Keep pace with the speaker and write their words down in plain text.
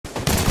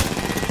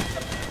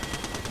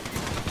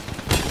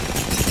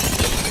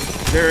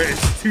There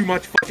is too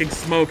much fucking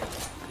smoke.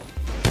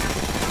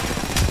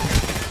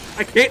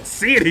 I can't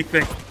see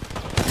anything.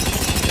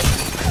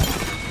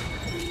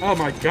 Oh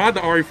my god, the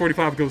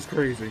RE45 goes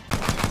crazy.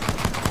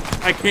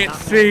 I can't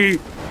see.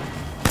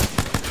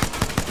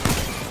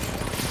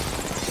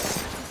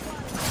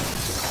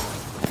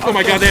 Oh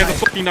my god, they have the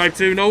fucking knife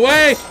too. No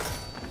way!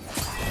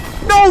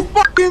 No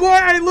fucking way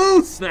I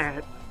lose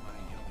that!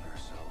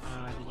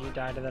 Did you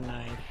die to the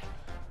knife?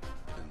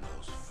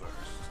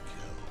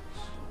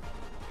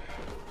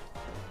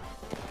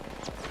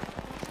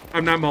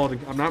 I'm not molding.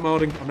 I'm not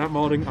molding. I'm not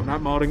molding. I'm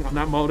not molding. I'm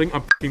not molding.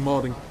 I'm fucking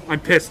molding. I'm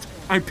pissed.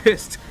 I'm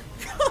pissed.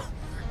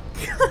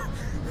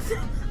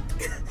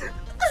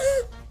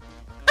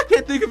 I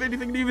can't think of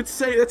anything to even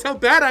say. That's how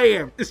bad I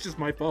am. It's just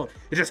my fault.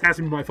 It just has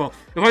to be my fault.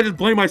 If I just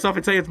blame myself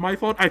and say it's my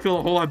fault, I feel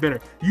a whole lot better.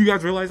 You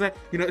guys realize that?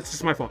 You know, it's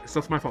just my fault. It's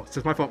just my fault. It's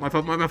just my fault. My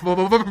fault. My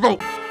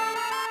fault.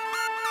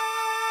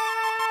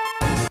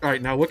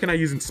 Alright, now what can I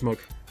use in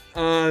smoke?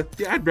 Yeah,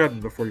 I'd rather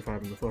the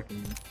 45 in the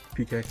fucking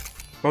PK.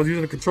 If I was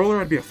using a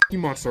controller, I'd be a fucking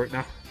monster right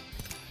now.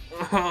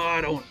 I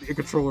don't want to be a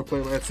controller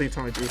player, but at the same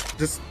time I do.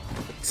 Just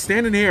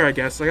stand in here, I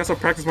guess. I guess I'll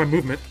practice my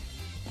movement.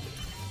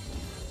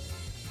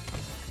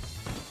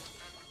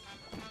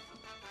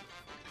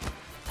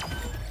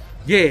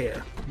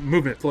 Yeah!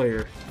 Movement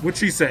player. What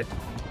she said.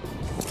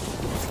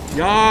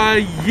 Yeah,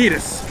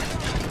 yeetus.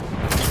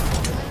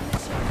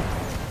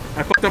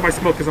 I fucked up my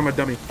smoke because I'm a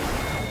dummy.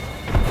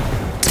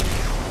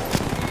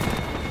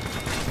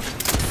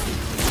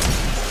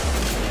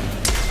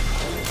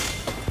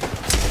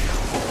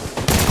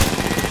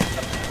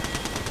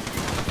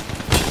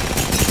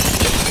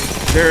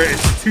 There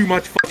is too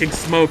much fucking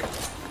smoke.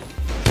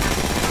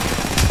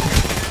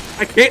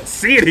 I can't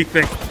see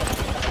anything.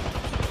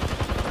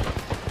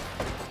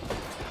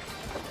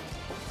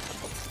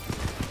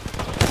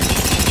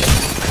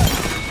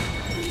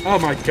 Oh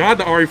my god,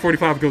 the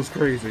RE45 goes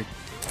crazy.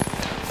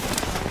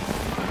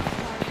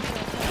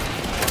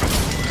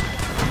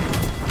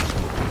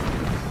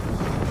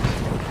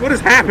 What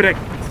is happening?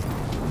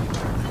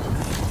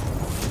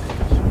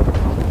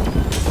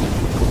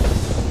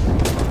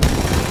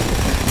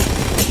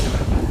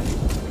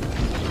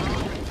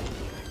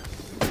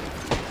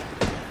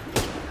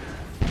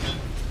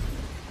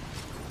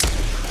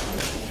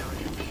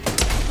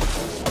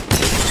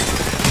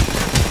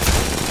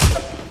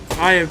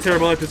 I am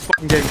terrible at this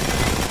fucking game.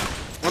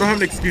 I don't have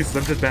any excuses,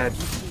 I'm just bad.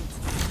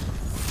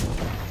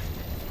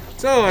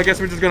 So, I guess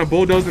we're just gonna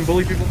bulldoze and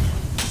bully people.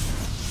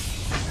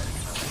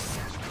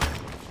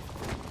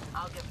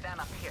 I'll give them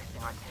a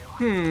piercing or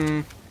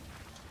two.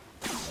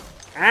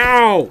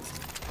 Ow!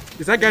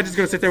 Is that guy just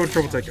gonna sit there with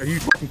triple take? Are you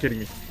fucking kidding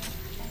me?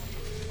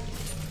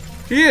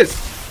 He is!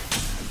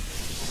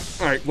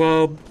 Alright,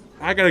 well,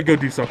 I gotta go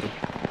do something.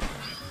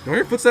 Do I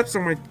hear footsteps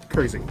or am I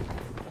crazy?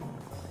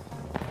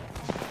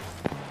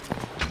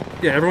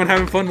 Yeah, everyone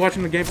having fun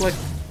watching the gameplay?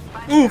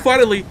 Ooh,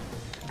 finally!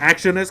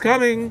 Action is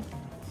coming!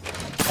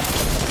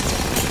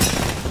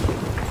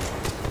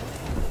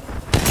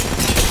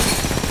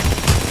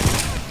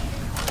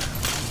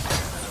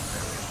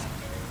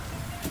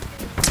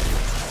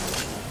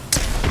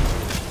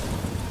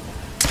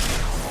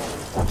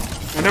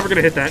 I'm never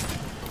gonna hit that.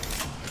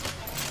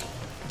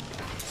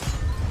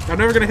 I'm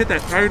never gonna hit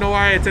that. I don't know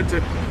why I attempt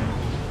to.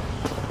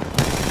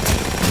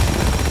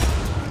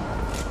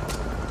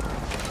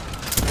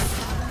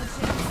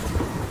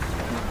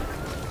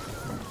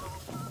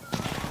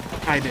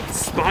 I didn't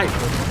spy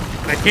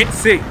him. I can't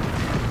see.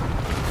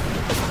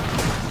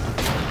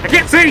 I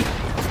can't see!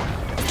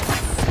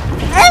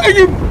 Oh,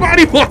 you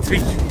body blocked me!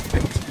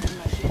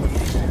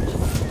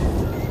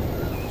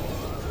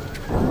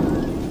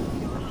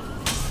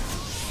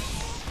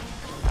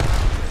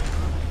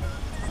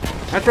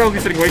 I'd probably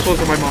be sitting way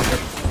closer to my monitor.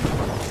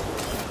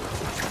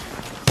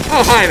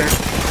 Oh, hi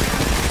there.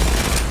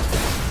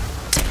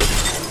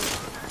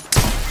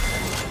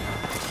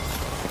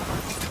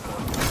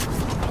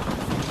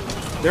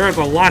 There is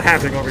a lot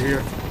happening over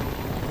here.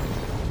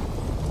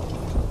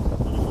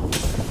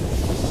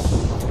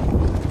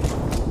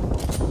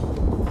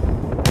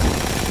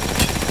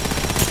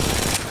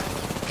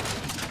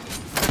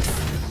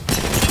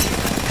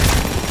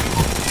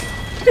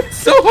 It's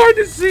so hard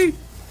to see.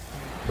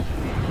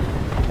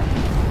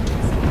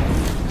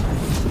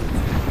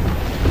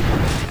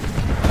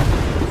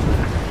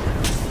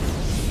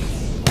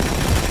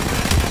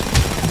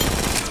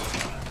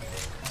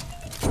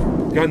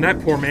 Gunning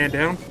that poor man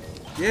down.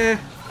 Yeah.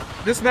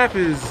 This map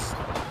is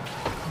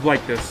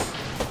like this.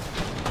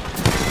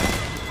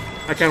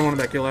 I kind of wanted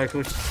that kill,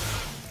 actually.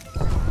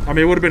 I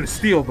mean, it would have been a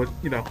steal, but,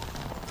 you know.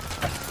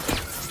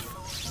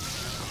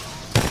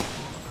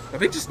 Are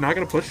they just not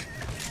going to push?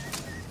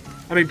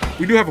 I mean,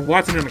 we do have a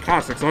Watson and a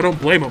Cossack, so I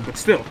don't blame them, but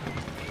still.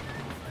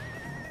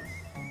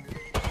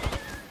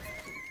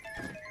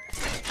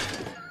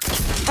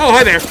 Oh,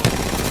 hi there!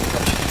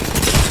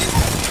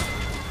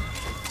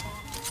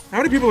 How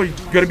many people are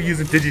going to be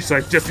using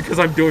Digisight just because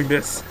I'm doing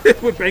this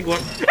with Bangalore?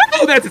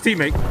 Oh, that's a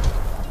teammate.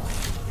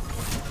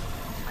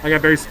 I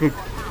got very spooked.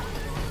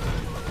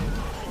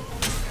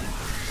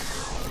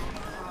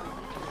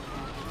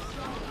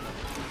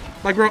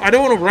 Like, bro, I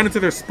don't want to run into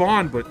their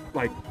spawn, but,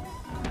 like,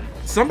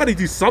 somebody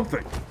do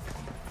something.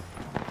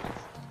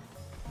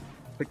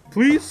 Like,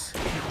 please?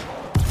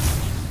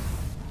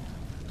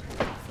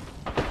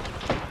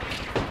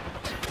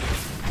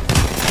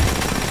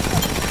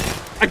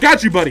 I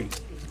got you, buddy!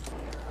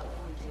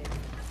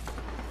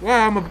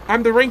 Wow,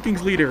 I'm the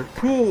rankings leader.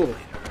 Cool.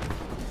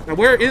 Now,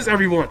 where is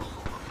everyone?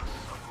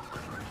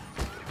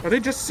 Are they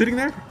just sitting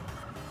there?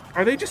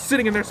 Are they just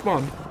sitting in their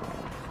spawn?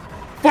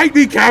 Fight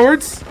me,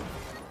 cowards!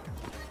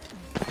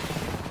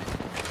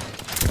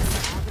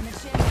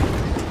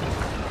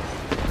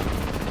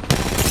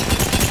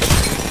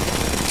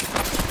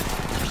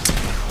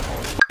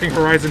 Fucking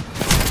Horizon.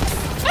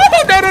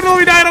 Oh, no, no, no,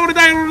 we die, I don't wanna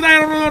die, I don't wanna die, I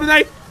don't wanna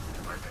die!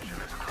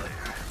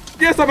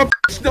 Yes, I'm a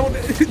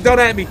bitch, don't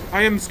at me.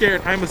 I am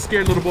scared, I am a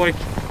scared little boy.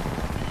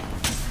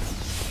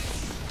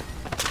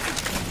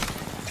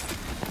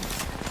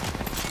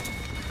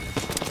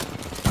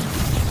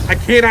 I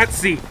cannot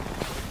see.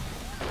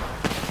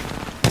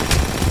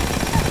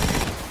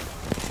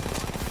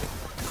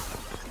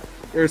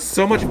 There's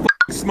so much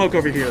smoke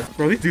over here.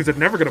 Bro, these dudes are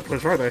never gonna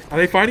push, are they? Are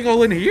they fighting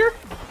all in here?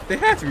 They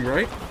have to be,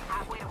 right?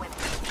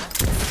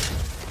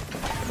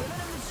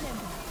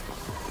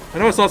 I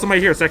know I saw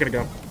somebody here a second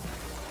ago.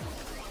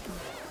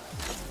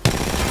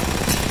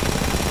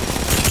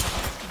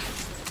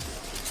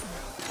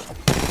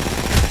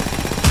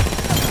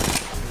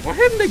 Why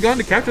hadn't they gone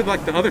to capture,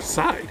 like, the other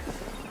side?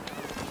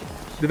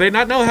 Do they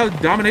not know how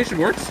domination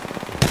works?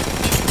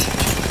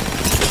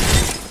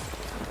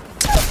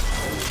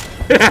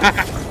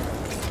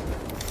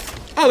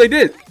 Oh, they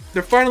did!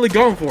 They're finally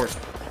going for it.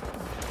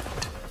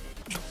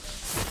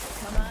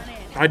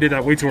 I did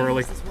that way too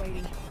early.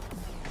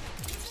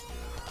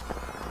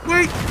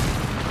 Wait!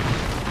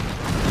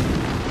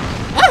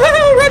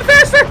 Oh, run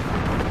faster!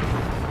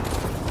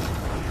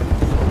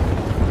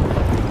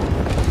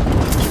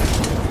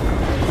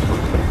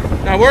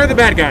 Now, where are the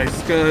bad guys?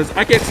 Because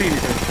I can't see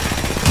anything.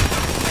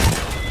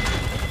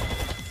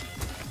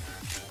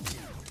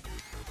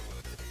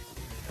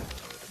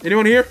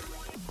 Anyone here?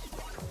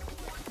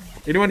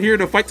 Anyone here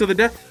to fight to the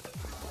death?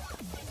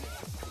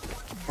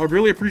 I would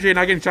really appreciate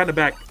not getting shot in the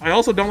back. I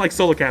also don't like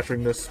solo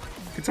capturing this.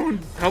 Can someone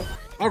help?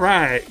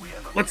 Alright.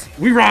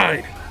 We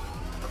ride!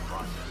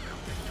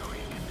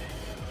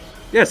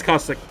 Yes,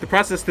 Caustic. The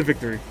process to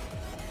victory.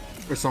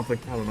 Or something.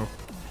 I don't know.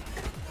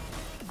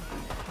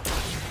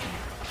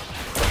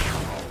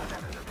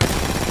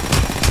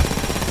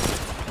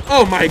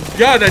 Oh my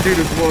god, that dude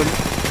is one.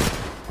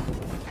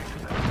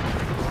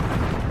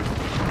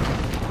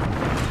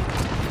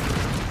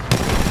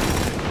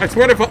 I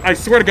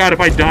swear to God, if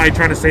I die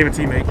trying to save a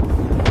teammate.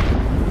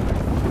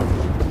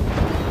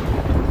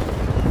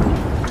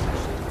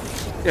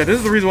 Yeah, this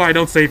is the reason why I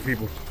don't save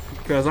people.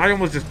 Because I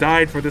almost just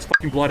died for this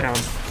fucking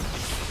bloodhound.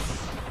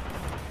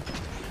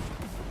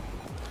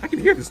 I can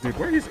hear this dude.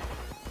 Where is he?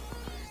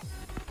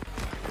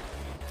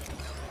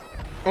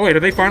 Oh wait, are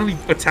they finally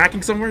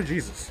attacking somewhere?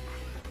 Jesus.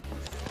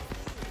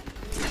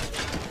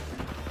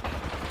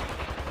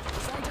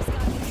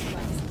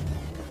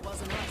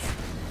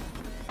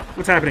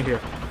 What's happening here?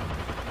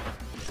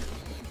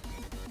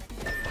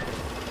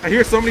 I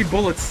hear so many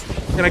bullets,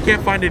 and I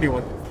can't find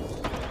anyone.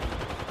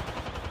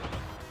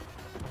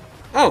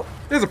 Oh,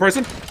 there's a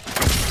person.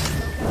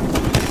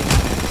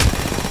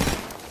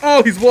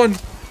 Oh, he's won.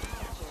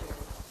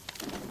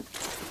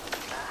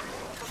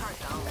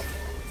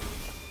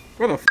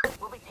 Where the f***?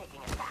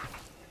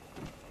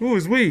 Who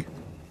is we?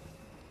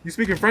 You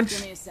speaking French?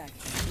 Give me a sec.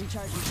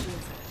 Recharging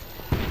shields.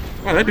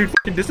 Wow, that dude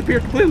fucking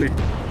disappeared completely.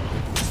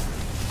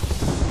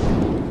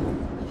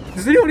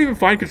 Does anyone even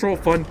find control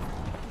fun?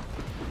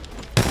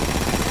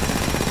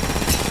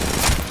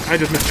 I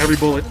just missed every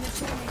bullet.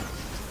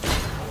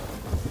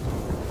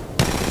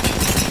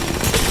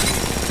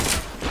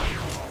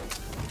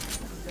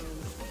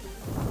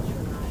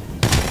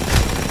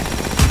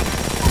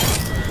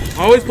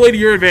 Always play to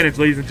your advantage,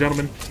 ladies and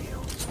gentlemen.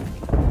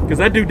 Because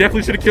that dude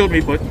definitely should have killed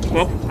me, but,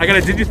 well, I got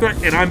a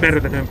digi-threat and I'm better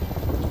than him.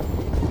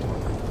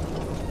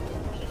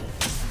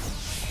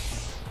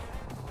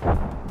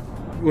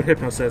 What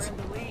Hypno says.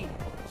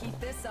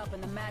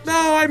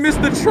 No, I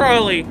missed the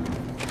trolley!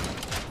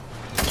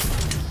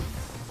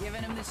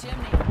 Giving him the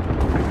chimney.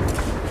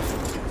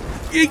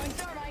 Eek.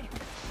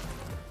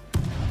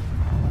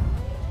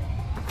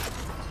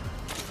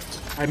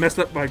 I messed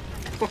up my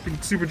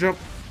fucking super jump.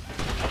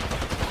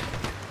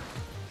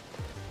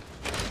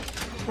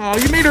 Oh,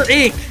 you made her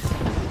ache!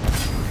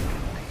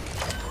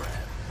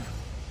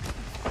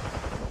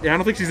 Yeah, I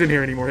don't think she's in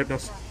here anymore,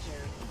 Hypnos.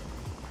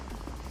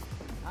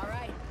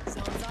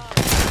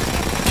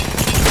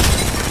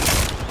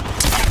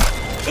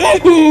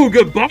 Oh,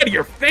 goodbye to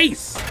your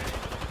face!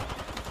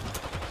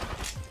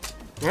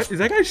 What? Is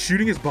that guy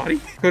shooting his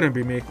body? Couldn't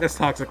be me. That's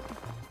toxic.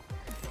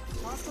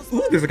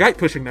 Ooh, there's a guy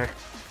pushing there.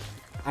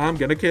 I'm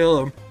gonna kill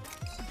him.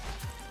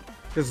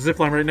 There's a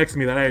zipline right next to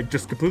me that I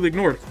just completely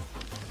ignored.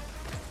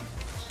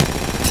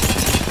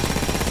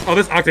 Oh,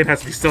 this Octane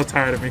has to be so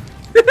tired of me.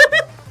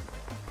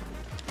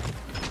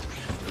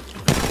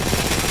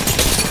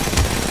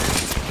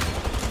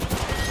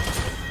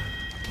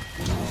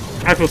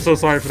 I feel so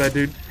sorry for that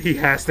dude. He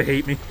has to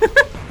hate me.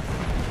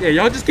 Yeah,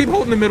 y'all just keep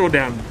holding the middle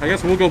down. I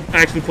guess we'll go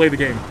actually play the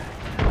game.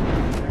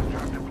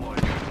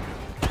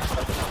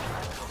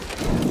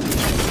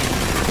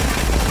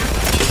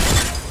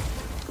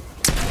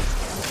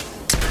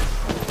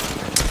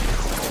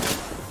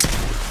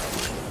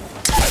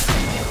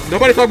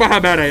 Nobody talk about how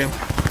bad I am.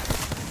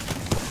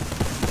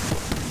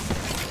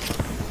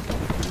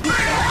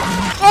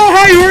 Oh,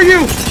 hi, who are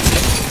you?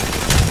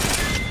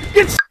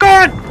 Get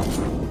shot!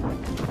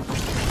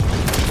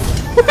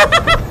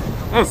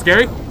 That was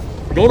scary.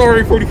 Gold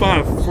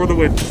R34P3R for the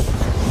win.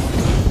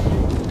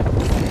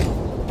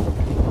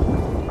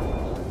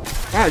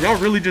 Wow, y'all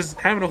really just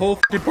having a whole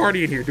fucking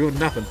party in here doing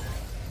nothing.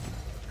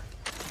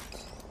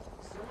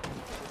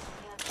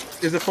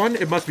 Is it fun?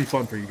 It must be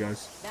fun for you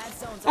guys.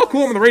 Oh,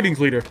 cool, I'm the ratings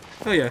leader.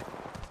 Oh, yeah.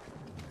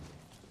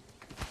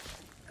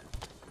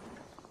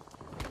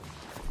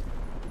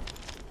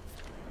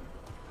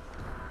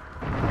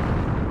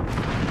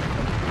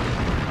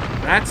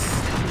 That's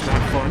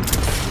not fun.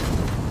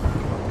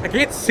 I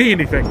can't see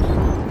anything.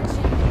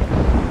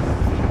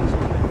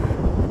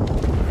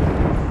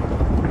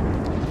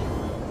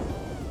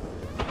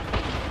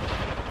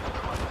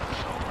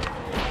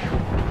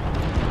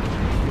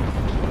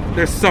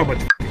 There's so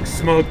much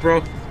smoke,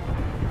 bro.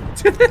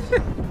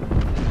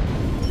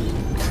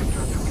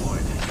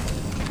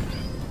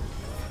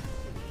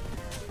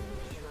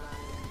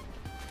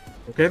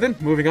 Okay then,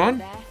 moving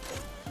on.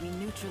 We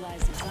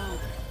neutralized the zone.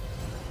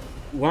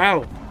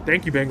 Wow,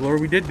 thank you, Bangalore.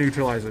 We did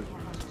neutralize it.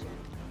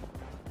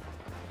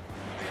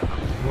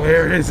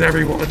 Where is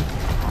everyone?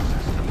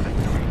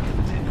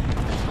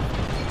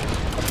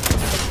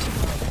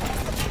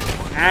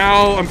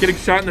 Ow, I'm getting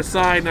shot in the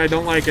side and I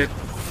don't like it.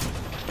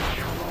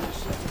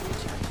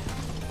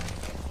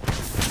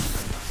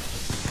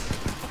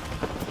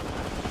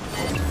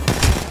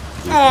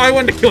 Oh, I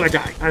wanted to kill that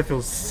guy. I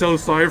feel so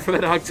sorry for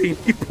that dog team.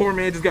 You poor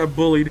man just got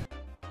bullied.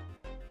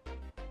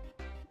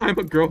 I'm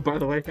a girl, by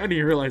the way. I didn't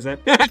even realize that.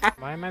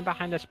 Why am I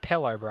behind this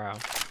pillar, bro?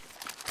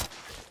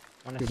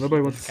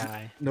 Nobody wants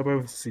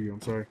to see you.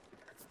 I'm sorry.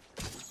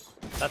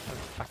 That's a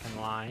fucking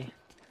lie.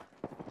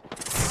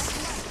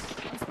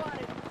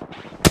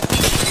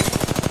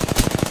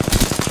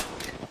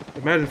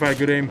 Imagine if I had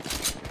good aim.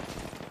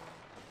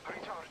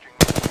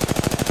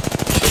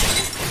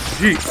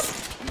 Jeez.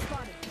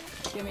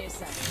 Give me a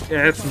sec.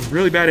 Yeah, that's some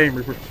really bad aim,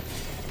 Reaper.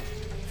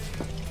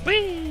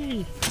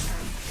 Whee!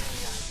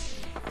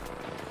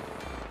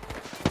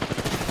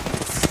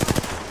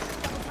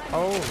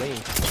 Holy.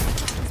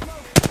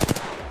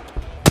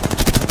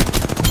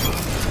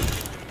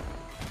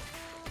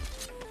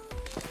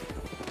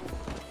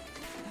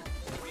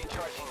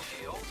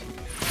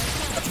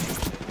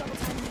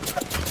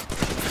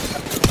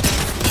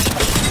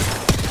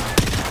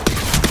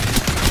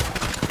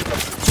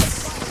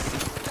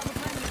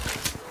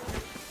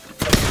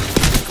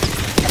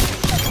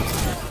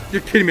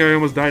 You're kidding me, I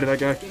almost died to that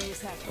guy.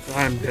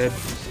 I'm dead.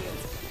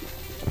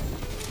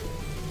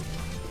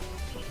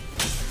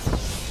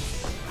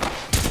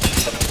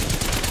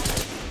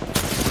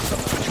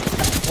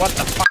 What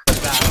the fuck is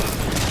that?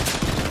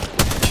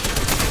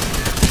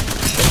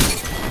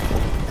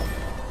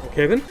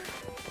 Okay then.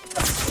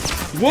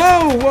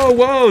 Whoa, whoa,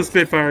 whoa,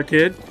 Spitfire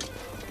kid.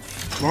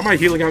 Why am I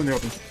healing out in the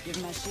open? Give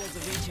my shields a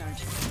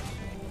recharge.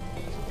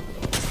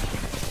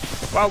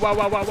 Whoa, whoa,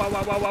 whoa, whoa,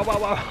 whoa, whoa, whoa, whoa,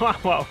 whoa, whoa,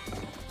 whoa.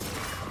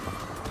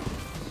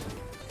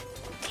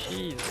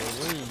 Jeez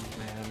Louise,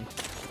 man.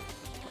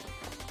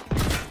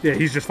 Yeah,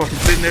 he's just fucking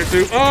sitting there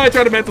too. Oh, I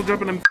tried to mental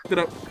jump and I f***ed it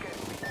up.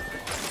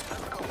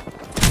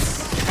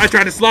 I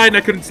tried to slide and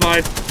I couldn't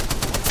slide.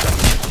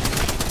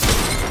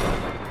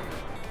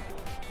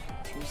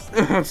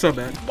 I'm so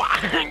bad.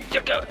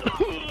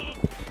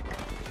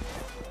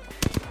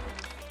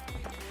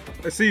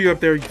 I see you up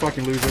there, you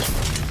fucking loser.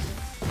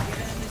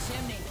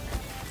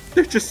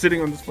 They're just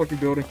sitting on this fucking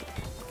building.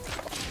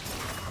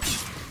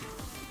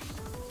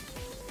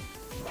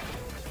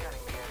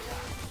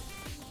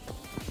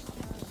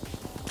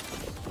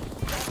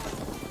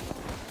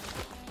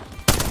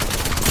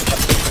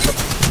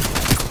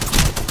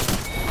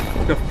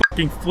 The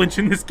fucking flinch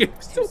in this game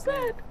is so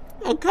bad.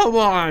 Oh, come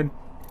on.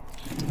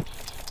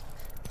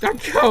 Oh,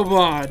 come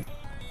on.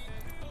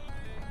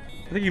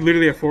 I think you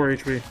literally have 4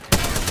 HP.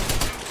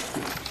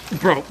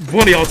 Bro,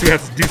 one of y'all two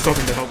has to do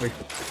something to help me.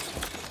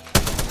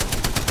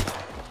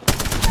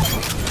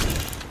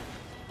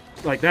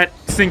 Like, that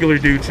singular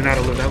dude should not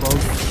have lived that long.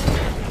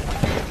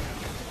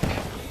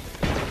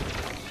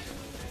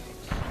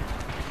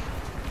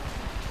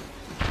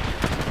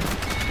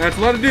 That's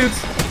a lot of dudes.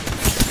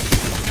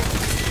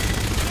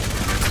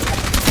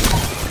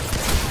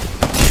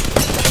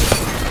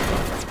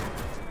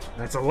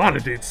 That's a lot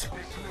of dudes.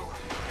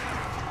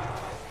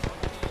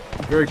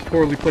 Very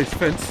poorly placed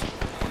fence.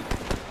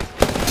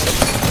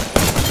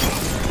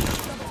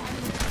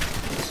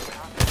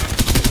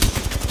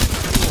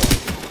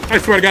 I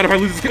swear to God, if I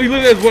lose this kill, he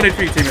literally has 1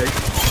 HP,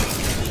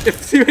 teammate. If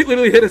the teammate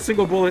literally hit a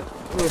single bullet.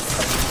 Ugh.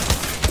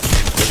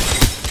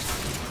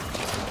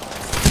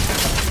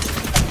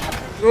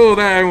 Oh,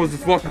 that I was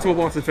just walking to a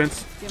boss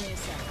defense. Give me a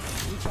sec.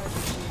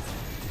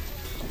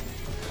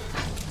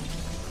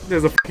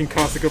 There's a fucking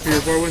caustic up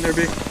here. Why wouldn't there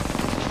be?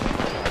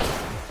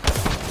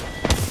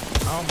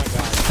 Oh my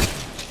god.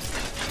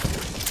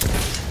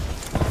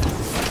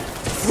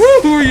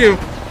 Woo! Who are you?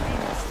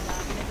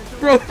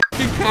 Bro,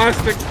 fucking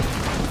caustic.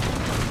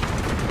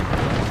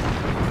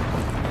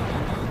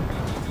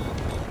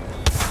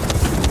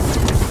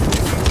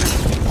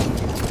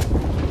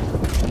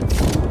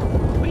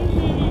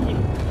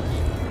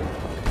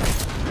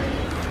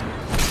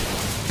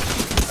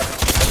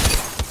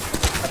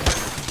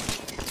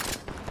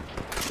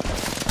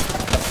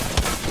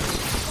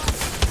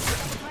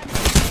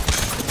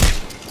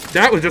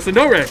 That was just a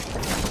no-reg.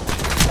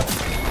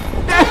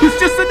 That was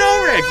just a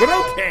no-reg, but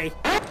okay.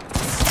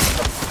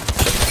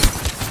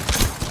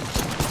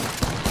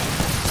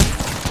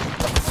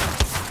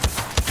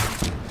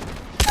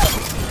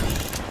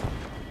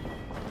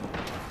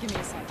 Give me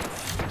a second.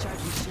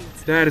 Charging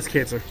shields. That is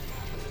cancer.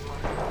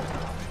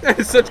 That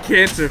is such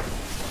cancer.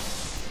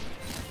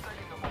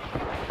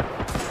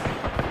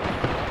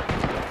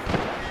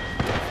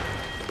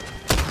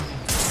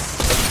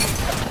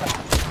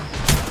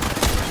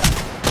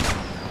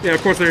 Yeah,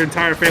 of course their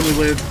entire family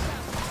lives.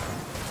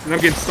 And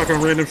I'm getting stuck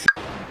on random shit.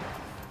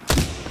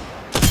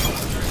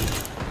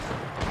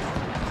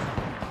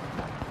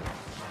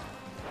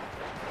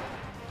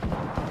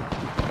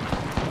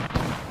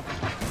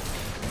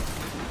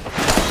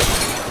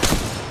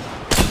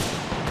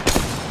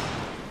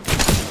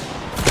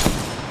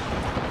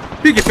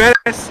 Peek it, fat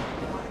ass!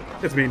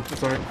 That's mean, I'm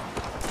sorry.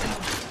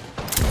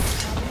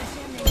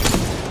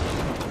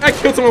 I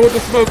killed someone with the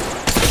smoke!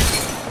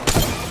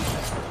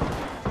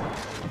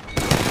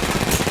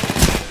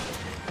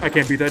 I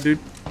can't beat that dude.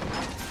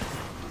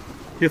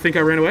 You think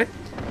I ran away?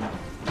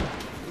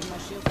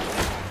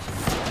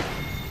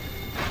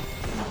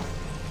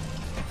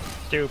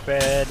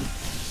 Stupid.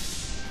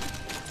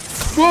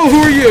 Whoa, who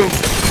are you?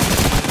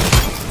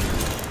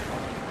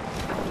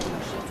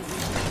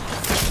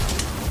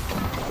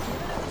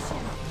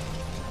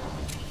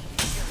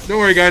 Don't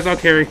worry guys, I'll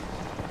carry.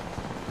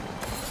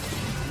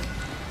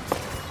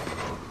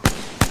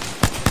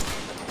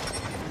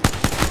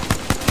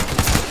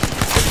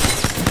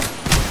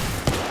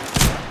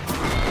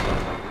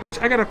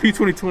 I got a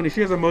P2020.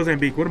 She has a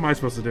Mozambique. What am I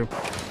supposed to do?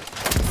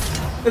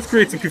 Let's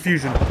create some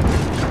confusion.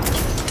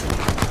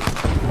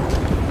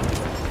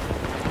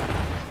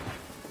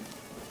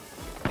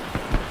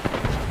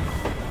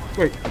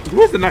 Wait,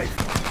 where's the knife?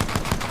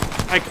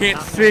 I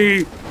can't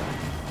see.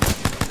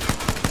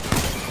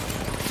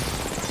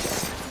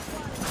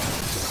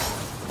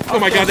 Oh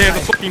my god, they have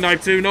the fucking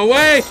knife too. No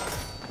way!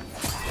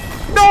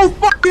 No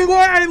fucking way!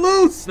 I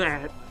lose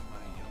that!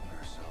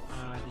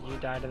 Did you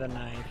die to the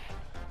knife?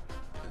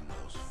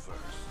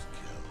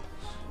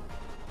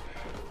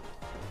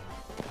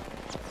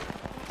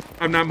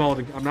 I'm not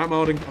molding. I'm not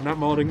molding. I'm not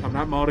molding. I'm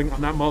not molding. I'm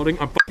not molding.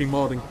 I'm fucking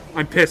molding.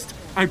 I'm pissed.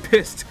 I'm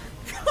pissed.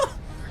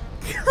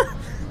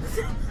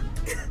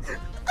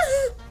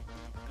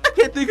 I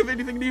can't think of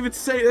anything to even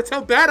say. That's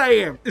how bad I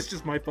am. It's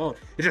just my fault.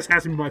 It just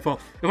has to be my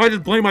fault. If I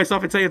just blame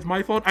myself and say it's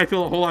my fault, I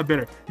feel a whole lot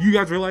better. You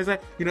guys realize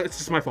that? You know, it's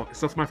just my fault. It's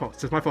just my fault.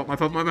 It's just my fault. My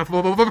fault. My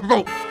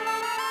fault.